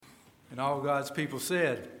And all God's people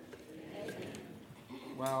said,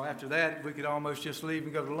 well, after that, we could almost just leave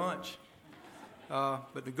and go to lunch.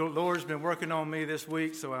 But the Lord's been working on me this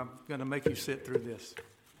week, so I'm going to make you sit through this.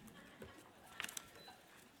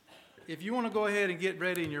 If you want to go ahead and get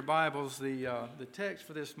ready in your Bibles, the text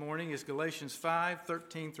for this morning is Galatians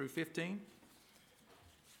 5:13 through 15.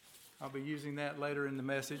 I'll be using that later in the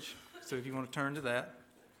message, so if you want to turn to that.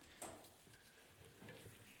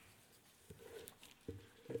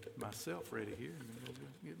 Get myself ready here, and then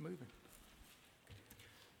we'll get moving.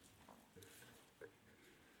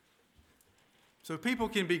 So people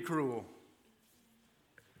can be cruel.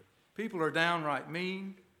 People are downright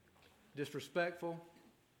mean, disrespectful,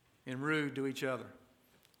 and rude to each other.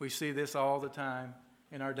 We see this all the time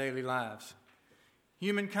in our daily lives.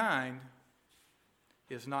 Humankind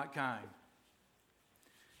is not kind.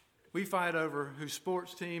 We fight over whose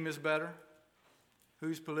sports team is better,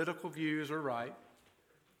 whose political views are right.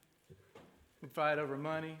 We fight over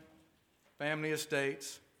money, family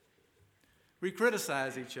estates. We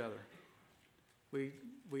criticize each other. We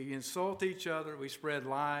insult each other. We spread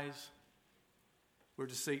lies. We're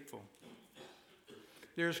deceitful.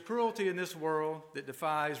 There's cruelty in this world that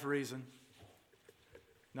defies reason.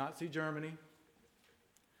 Nazi Germany,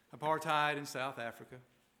 apartheid in South Africa,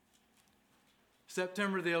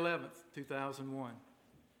 September the 11th, 2001,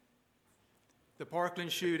 the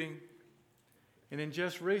Parkland shooting, and then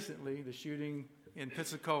just recently, the shooting in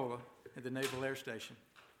Pensacola at the Naval Air Station.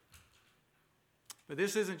 But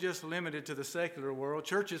this isn't just limited to the secular world.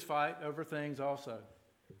 Churches fight over things also.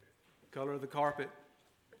 Color of the carpet,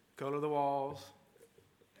 color of the walls,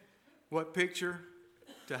 what picture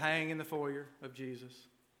to hang in the foyer of Jesus.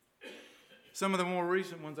 Some of the more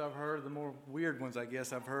recent ones I've heard, the more weird ones I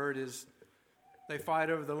guess I've heard, is they fight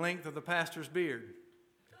over the length of the pastor's beard.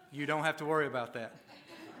 You don't have to worry about that.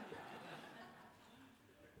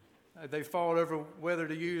 They fought over whether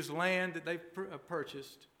to use land that they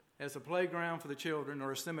purchased as a playground for the children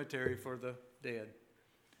or a cemetery for the dead.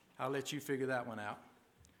 I'll let you figure that one out.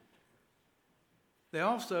 They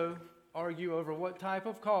also argue over what type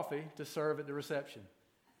of coffee to serve at the reception.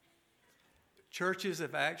 Churches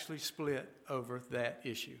have actually split over that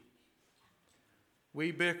issue.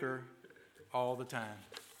 We bicker all the time.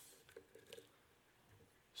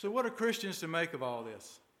 So what are Christians to make of all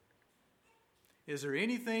this? Is there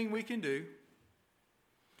anything we can do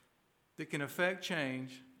that can affect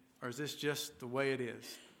change, or is this just the way it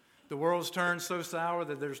is? The world's turned so sour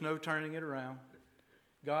that there's no turning it around.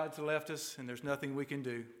 God's left us, and there's nothing we can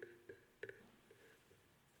do.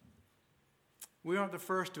 We aren't the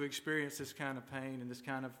first to experience this kind of pain and this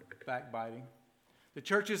kind of backbiting. The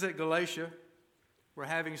churches at Galatia were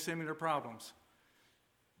having similar problems.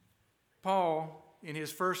 Paul, in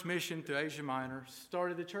his first mission to Asia Minor,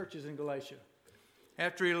 started the churches in Galatia.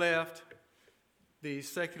 After he left, the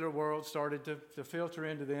secular world started to filter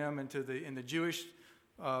into them, and the Jewish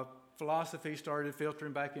philosophy started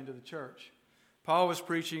filtering back into the church. Paul was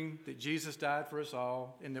preaching that Jesus died for us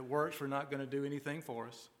all and that works were not going to do anything for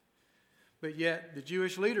us. But yet, the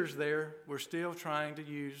Jewish leaders there were still trying to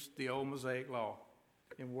use the old Mosaic law,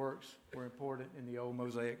 and works were important in the old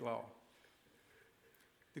Mosaic law.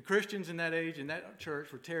 The Christians in that age, in that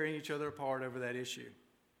church, were tearing each other apart over that issue.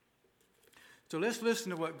 So let's listen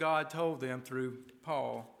to what God told them through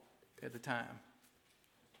Paul at the time.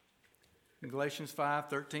 In Galatians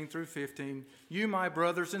 5:13 through 15, you, my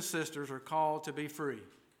brothers and sisters, are called to be free.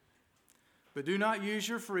 But do not use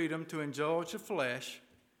your freedom to indulge the flesh.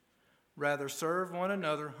 Rather, serve one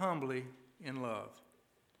another humbly in love.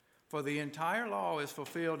 For the entire law is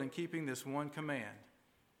fulfilled in keeping this one command: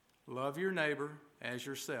 love your neighbor as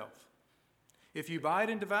yourself. If you bite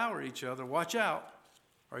and devour each other, watch out,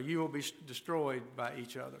 or you will be destroyed by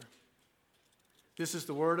each other. This is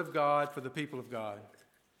the word of God for the people of God.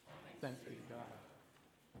 Thanks be to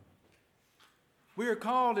God. We are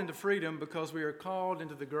called into freedom because we are called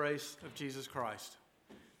into the grace of Jesus Christ.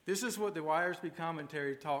 This is what the Wyersby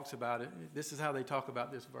commentary talks about. This is how they talk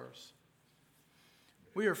about this verse.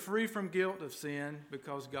 We are free from guilt of sin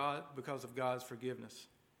because of God's forgiveness.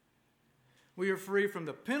 We are free from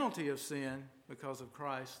the penalty of sin because of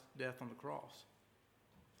Christ's death on the cross.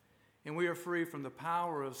 And we are free from the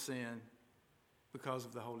power of sin because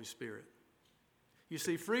of the Holy Spirit. You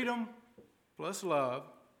see, freedom plus love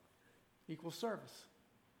equals service.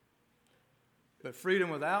 But freedom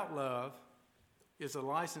without love is a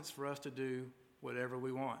license for us to do whatever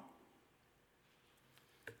we want.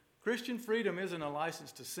 Christian freedom isn't a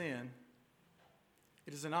license to sin.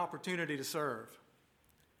 It is an opportunity to serve.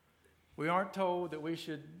 We aren't told that we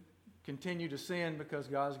should continue to sin because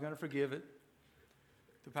God's going to forgive it.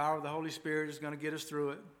 The power of the Holy Spirit is going to get us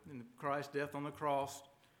through it. And Christ's death on the cross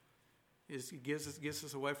gets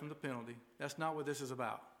us away from the penalty. That's not what this is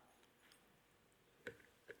about.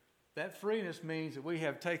 That freeness means that we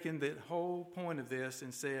have taken the whole point of this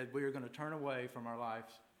and said we are going to turn away from our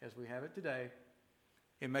lives as we have it today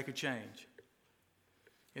and make a change.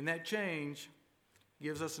 And that change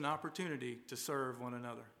gives us an opportunity to serve one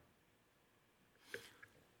another.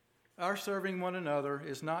 Our serving one another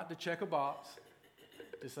is not to check a box,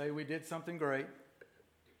 to say we did something great.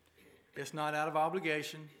 It's not out of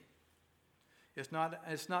obligation. It's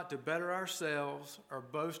not to better ourselves or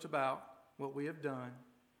boast about what we have done.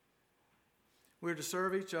 We're to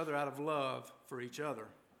serve each other out of love for each other.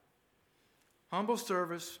 Humble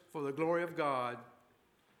service for the glory of God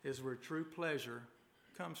is where true pleasure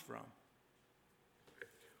comes from.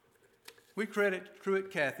 We credit Truett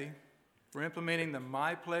Cathy for implementing the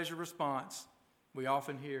My Pleasure response we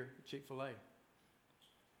often hear at Chick-fil-A.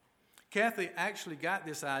 Cathy actually got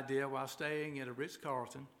this idea while staying at a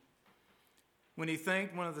Ritz-Carlton when he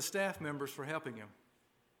thanked one of the staff members for helping him.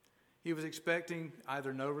 He was expecting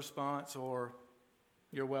either no response or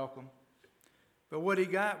 "You're welcome." But what he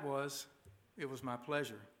got was, "It was my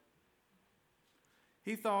pleasure."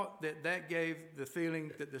 He thought that gave the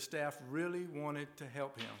feeling that the staff really wanted to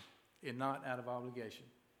help him and not out of obligation.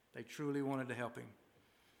 They truly wanted to help him.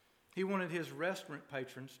 He wanted his restaurant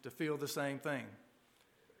patrons to feel the same thing.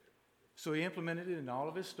 So he implemented it in all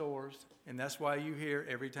of his stores, and that's why you hear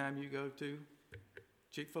every time you go to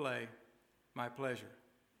Chick-fil-A, "My pleasure."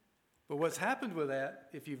 But what's happened with that,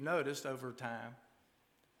 if you've noticed over time,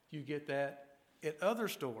 you get that at other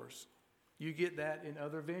stores. You get that in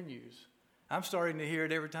other venues. I'm starting to hear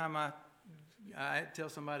it every time I tell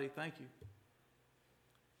somebody thank you.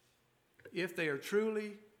 If they are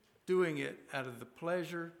truly doing it out of the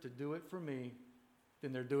pleasure to do it for me,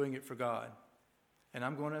 then they're doing it for God. And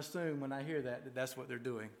I'm going to assume when I hear that that's what they're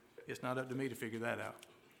doing. It's not up to me to figure that out.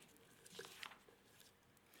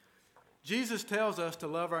 Jesus tells us to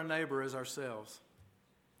love our neighbor as ourselves,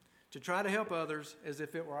 to try to help others as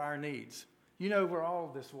if it were our needs. You know, we're all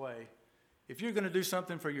this way. If you're going to do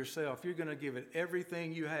something for yourself, you're going to give it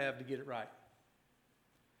everything you have to get it right.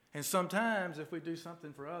 And sometimes if we do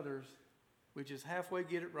something for others, we just halfway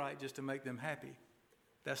get it right just to make them happy.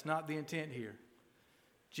 That's not the intent here.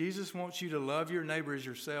 Jesus wants you to love your neighbor as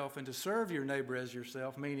yourself and to serve your neighbor as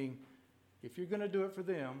yourself, meaning if you're going to do it for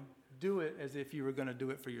them, do it as if you were going to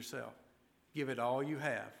do it for yourself. Give it all you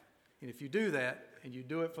have. And if you do that and you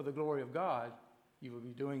do it for the glory of God, you will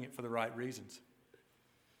be doing it for the right reasons.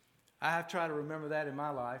 I have tried to remember that in my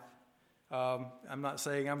life. I'm not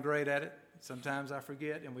saying I'm great at it. Sometimes I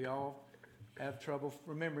forget, and we all have trouble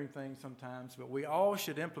remembering things sometimes, but we all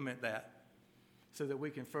should implement that so that we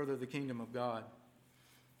can further the kingdom of God.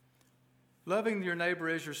 Loving your neighbor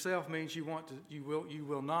as yourself means you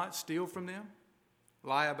will not steal from them,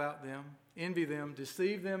 lie about them, envy them,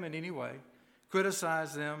 deceive them in any way,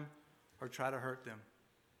 criticize them, or try to hurt them.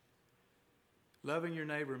 Loving your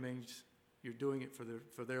neighbor means you're doing it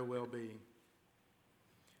for their well-being.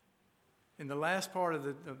 In the last part of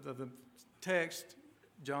the text,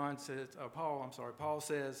 Paul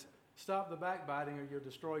says, "Stop the backbiting or you'll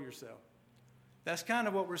destroy yourself." That's kind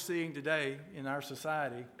of what we're seeing today in our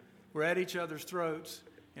society. We're at each other's throats,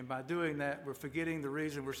 and by doing that, we're forgetting the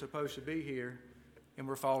reason we're supposed to be here, and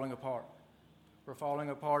we're falling apart. We're falling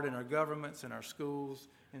apart in our governments, in our schools,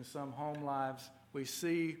 in some home lives. We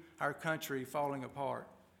see our country falling apart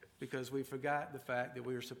because we forgot the fact that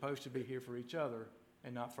we are supposed to be here for each other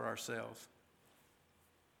and not for ourselves.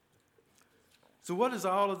 So what does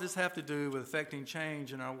all of this have to do with affecting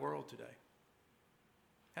change in our world today?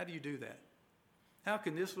 How do you do that? How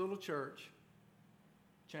can this little church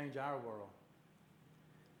change our world?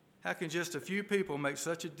 How can just a few people make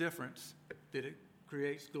such a difference that it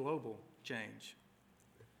creates global change?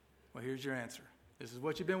 Well, here's your answer. This is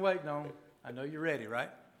what you've been waiting on. I know you're ready, right?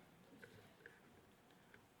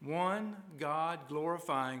 One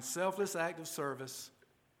God-glorifying, selfless act of service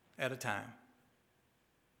at a time.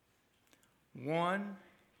 One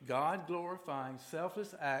God-glorifying,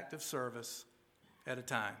 selfless act of service at a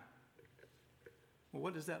time. Well,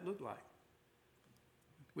 what does that look like?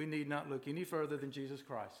 We need not look any further than Jesus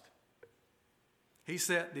Christ. He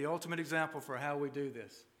set the ultimate example for how we do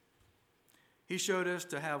this. He showed us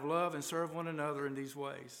to have love and serve one another in these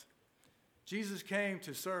ways. Jesus came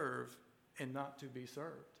to serve and not to be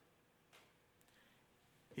served.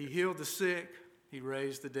 He healed the sick. He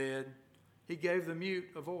raised the dead. He gave the mute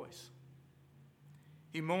a voice.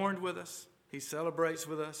 He mourned with us. He celebrates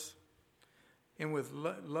with us. And with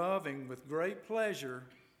love and with great pleasure,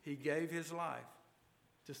 he gave his life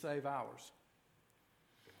to save ours.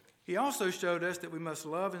 He also showed us that we must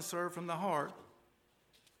love and serve from the heart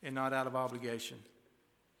and not out of obligation.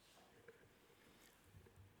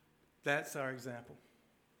 That's our example.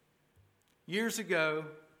 Years ago,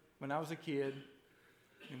 when I was a kid,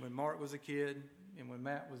 and when Mark was a kid, and when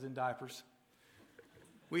Matt was in diapers,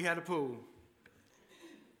 we had a pool.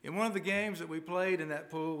 And one of the games that we played in that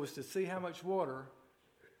pool was to see how much water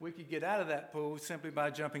we could get out of that pool simply by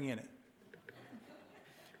jumping in it.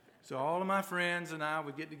 So all of my friends and I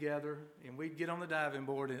would get together, and we'd get on the diving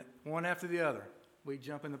board, and one after the other, we'd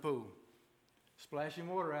jump in the pool, splashing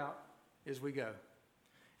water out as we go.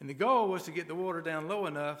 And the goal was to get the water down low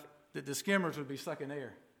enough that the skimmers would be sucking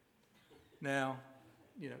air. Now,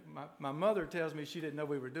 my mother tells me she didn't know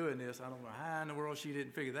we were doing this. I don't know how in the world she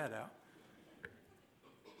didn't figure that out.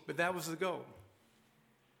 But that was the goal.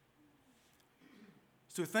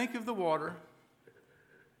 So think of the water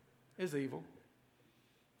as evil,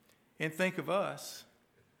 and think of us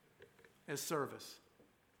as service.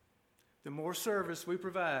 The more service we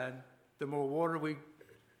provide, the more water we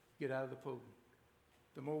get out of the pool.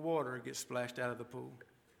 The more water gets splashed out of the pool.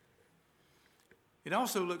 It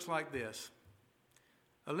also looks like this.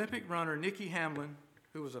 Olympic runner Nikki Hamlin,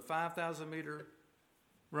 who was a 5,000-meter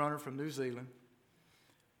runner from New Zealand,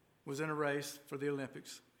 was in a race for the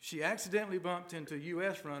Olympics. She accidentally bumped into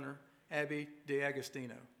U.S. runner Abby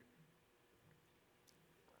DeAgostino.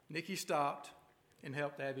 Nikki stopped and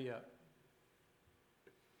helped Abby up.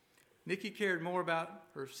 Nikki cared more about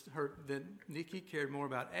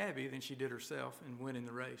Abby than she did herself in winning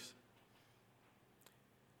the race.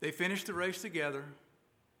 They finished the race together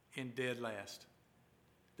in dead last.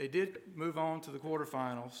 They did move on to the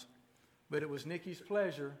quarterfinals, but it was Nikki's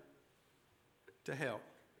pleasure to help.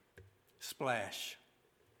 Splash.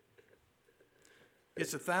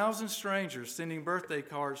 It's 1,000 strangers sending birthday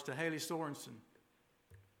cards to Haley Sorensen.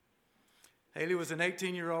 Haley was an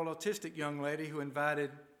 18-year-old autistic young lady who invited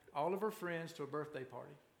all of her friends to a birthday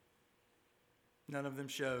party. None of them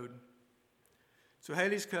showed. So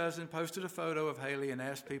Haley's cousin posted a photo of Haley and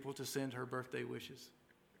asked people to send her birthday wishes.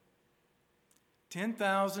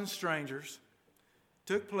 10,000 strangers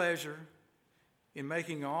took pleasure in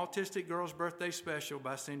making an autistic girl's birthday special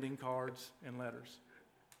by sending cards and letters.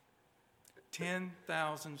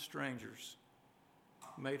 10,000 strangers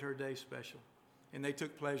made her day special, and they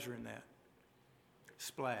took pleasure in that.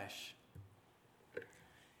 Splash.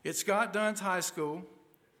 At Scott Dunn's high school,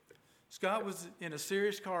 Scott was in a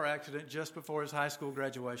serious car accident just before his high school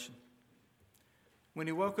graduation. When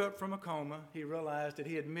he woke up from a coma, he realized that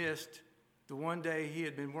he had missed the one day he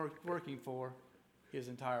had been working for his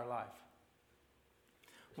entire life.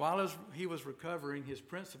 While he was recovering, his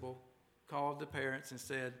principal called the parents and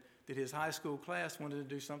said that his high school class wanted to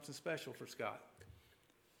do something special for Scott.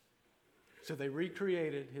 So they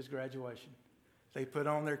recreated his graduation. They put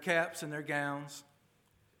on their caps and their gowns.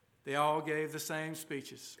 They all gave the same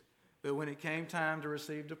speeches. But when it came time to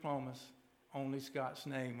receive diplomas, only Scott's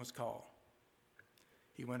name was called.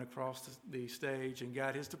 He went across the stage and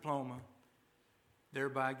got his diploma,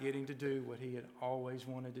 thereby getting to do what he had always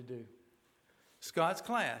wanted to do. Scott's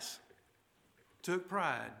class took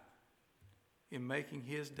pride in making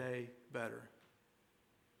his day better.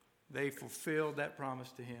 They fulfilled that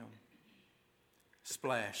promise to him.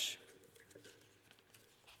 Splash.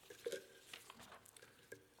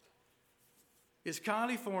 Is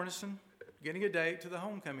Kylie Fornison getting a date to the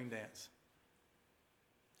homecoming dance?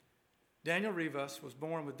 Daniel Rivas was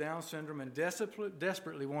born with Down syndrome and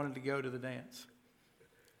desperately wanted to go to the dance.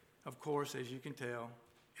 Of course, as you can tell,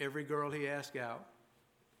 every girl he asked out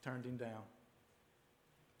turned him down.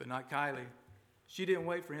 But not Kylie. She didn't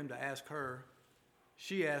wait for him to ask her.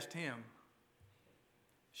 She asked him.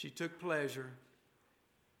 She took pleasure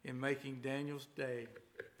in making Daniel's day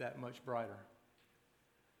that much brighter.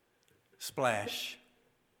 Splash.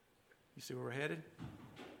 You see where we're headed?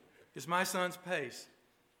 It's my son's Pace.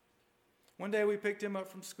 One day we picked him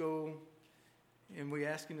up from school and we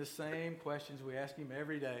asked him the same questions we ask him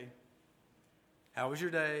every day. How was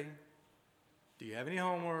your day? Do you have any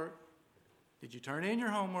homework? Did you turn in your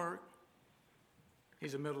homework?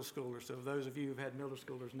 He's a middle schooler, so those of you who've had middle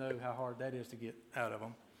schoolers know how hard that is to get out of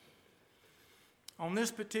them. On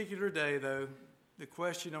this particular day, though, the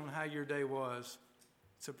question on how your day was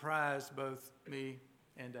surprised both me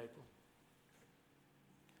and April.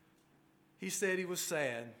 He said he was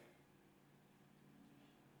sad.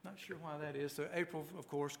 Not sure why that is. So April, of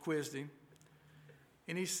course, quizzed him.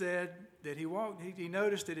 And he said that he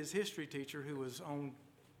noticed that his history teacher, who was on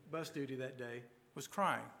bus duty that day, was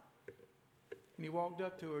crying. And he walked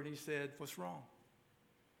up to her and he said, "What's wrong?"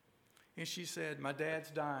 And she said, "My dad's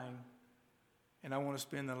dying And I want to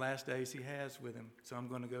spend the last days he has with him, so I'm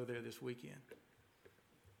going to go there this weekend.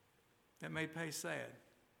 That made Pace sad.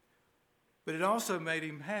 But it also made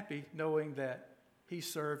him happy knowing that he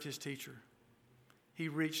served his teacher. He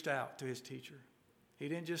reached out to his teacher. He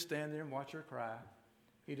didn't just stand there and watch her cry.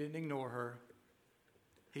 He didn't ignore her.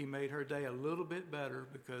 He made her day a little bit better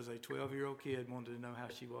because a 12-year-old kid wanted to know how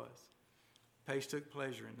she was. Pace took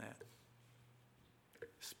pleasure in that.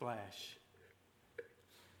 Splash.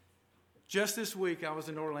 Just this week, I was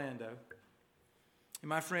in Orlando, and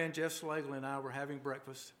my friend Jeff Slagle and I were having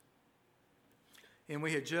breakfast. And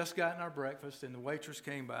we had just gotten our breakfast, and the waitress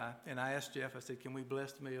came by, and I asked Jeff, I said, can we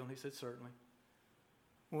bless the meal? And he said, certainly.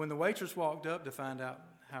 Well, when the waitress walked up to find out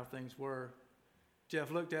how things were, Jeff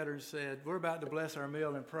looked at her and said, we're about to bless our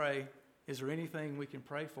meal and pray. Is there anything we can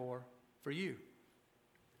pray for you?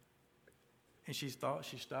 And she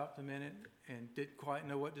stopped a minute and didn't quite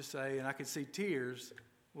know what to say, and I could see tears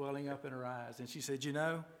welling up in her eyes. And she said, you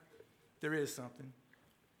know, there is something.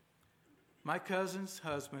 My cousin's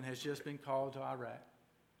husband has just been called to Iraq.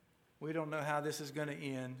 We don't know how this is going to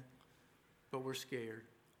end, but we're scared.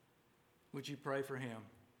 Would you pray for him?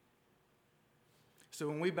 So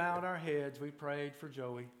when we bowed our heads, we prayed for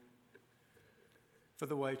Joey, for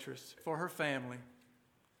the waitress, for her family,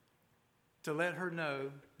 to let her know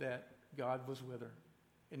that God was with her.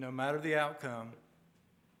 And no matter the outcome,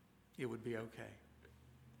 it would be okay.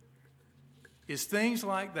 It's things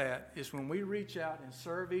like that, is when we reach out and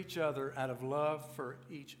serve each other out of love for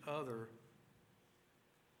each other,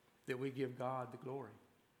 that we give God the glory.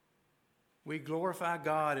 We glorify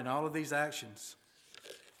God in all of these actions.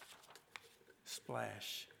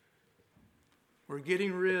 Splash. We're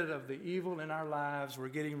getting rid of the evil in our lives. We're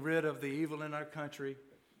getting rid of the evil in our country.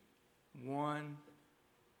 One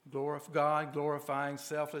God glorifying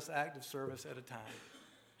selfless act of service at a time.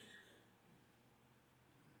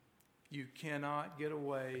 You cannot get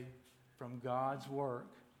away from God's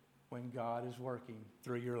work when God is working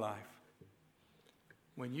through your life.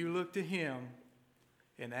 When you look to Him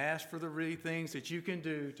and ask for the things that you can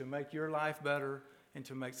do to make your life better and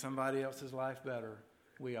to make somebody else's life better,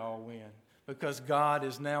 we all win. Because God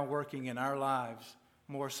is now working in our lives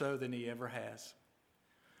more so than He ever has.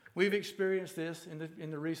 We've experienced this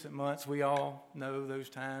in the recent months. We all know those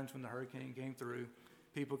times when the hurricane came through.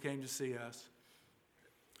 People came to see us.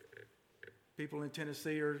 People in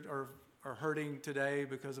Tennessee are hurting today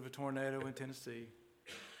because of a tornado in Tennessee.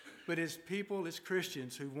 But it's people, it's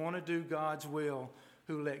Christians who want to do God's will,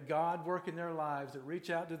 who let God work in their lives, that reach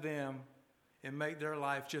out to them and make their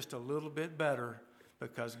life just a little bit better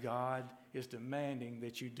because God is demanding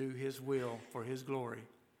that you do His will for His glory.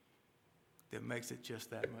 That makes it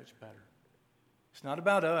just that much better. It's not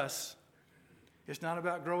about us. It's not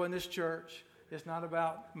about growing this church. It's not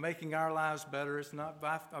about making our lives better. It's not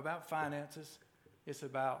about finances. It's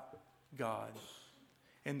about God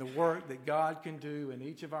and the work that God can do in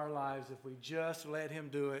each of our lives if we just let Him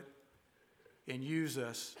do it and use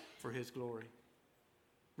us for His glory.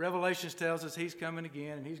 Revelations tells us He's coming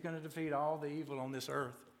again and He's going to defeat all the evil on this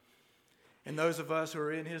earth. And those of us who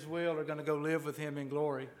are in His will are going to go live with Him in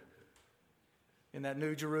glory in that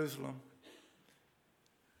new Jerusalem.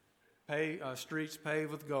 Streets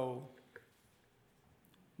paved with gold.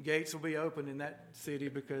 Gates will be opened in that city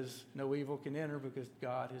because no evil can enter because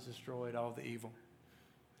God has destroyed all the evil.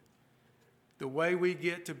 The way we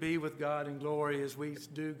get to be with God in glory is we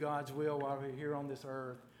do God's will while we're here on this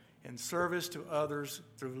earth. And service to others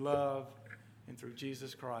through love and through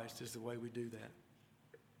Jesus Christ is the way we do that.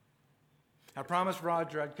 I promised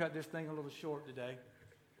Roger I'd cut this thing a little short today.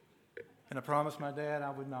 And I promised my dad I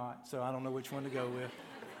would not, so I don't know which one to go with.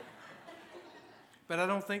 But I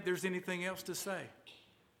don't think there's anything else to say.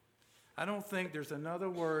 I don't think there's another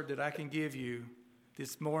word that I can give you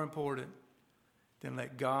that's more important than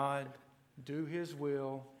let God do His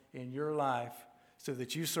will in your life so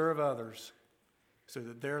that you serve others, so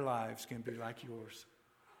that their lives can be like yours.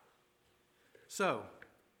 So,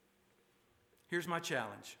 here's my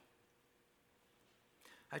challenge.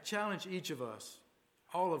 I challenge each of us,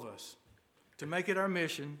 all of us, to make it our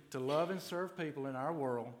mission to love and serve people in our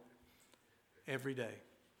world every day.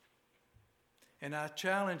 And I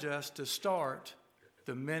challenge us to start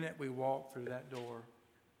the minute we walk through that door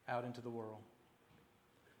out into the world.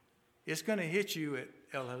 It's going to hit you at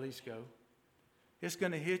El Jalisco. It's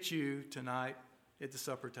going to hit you tonight at the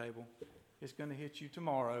supper table. It's going to hit you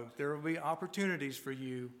tomorrow. There will be opportunities for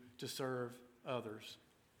you to serve others.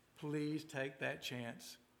 Please take that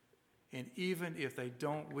chance. And even if they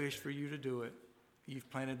don't wish for you to do it, you've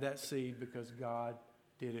planted that seed because God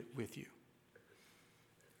did it with you.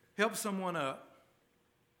 Help someone up.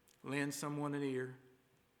 Lend someone an ear.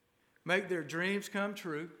 make their dreams come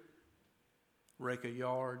true, rake a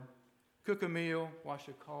yard, cook a meal, wash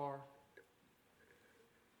a car,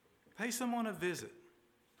 pay someone a visit,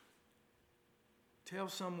 tell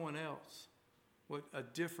someone else what a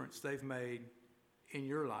difference they've made in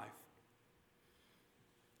your life.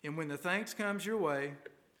 And when the thanks comes your way,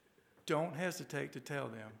 don't hesitate to tell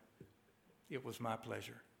them, it was my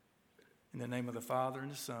pleasure. In the name of the Father,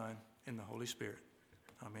 and the Son, and the Holy Spirit.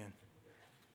 Amen.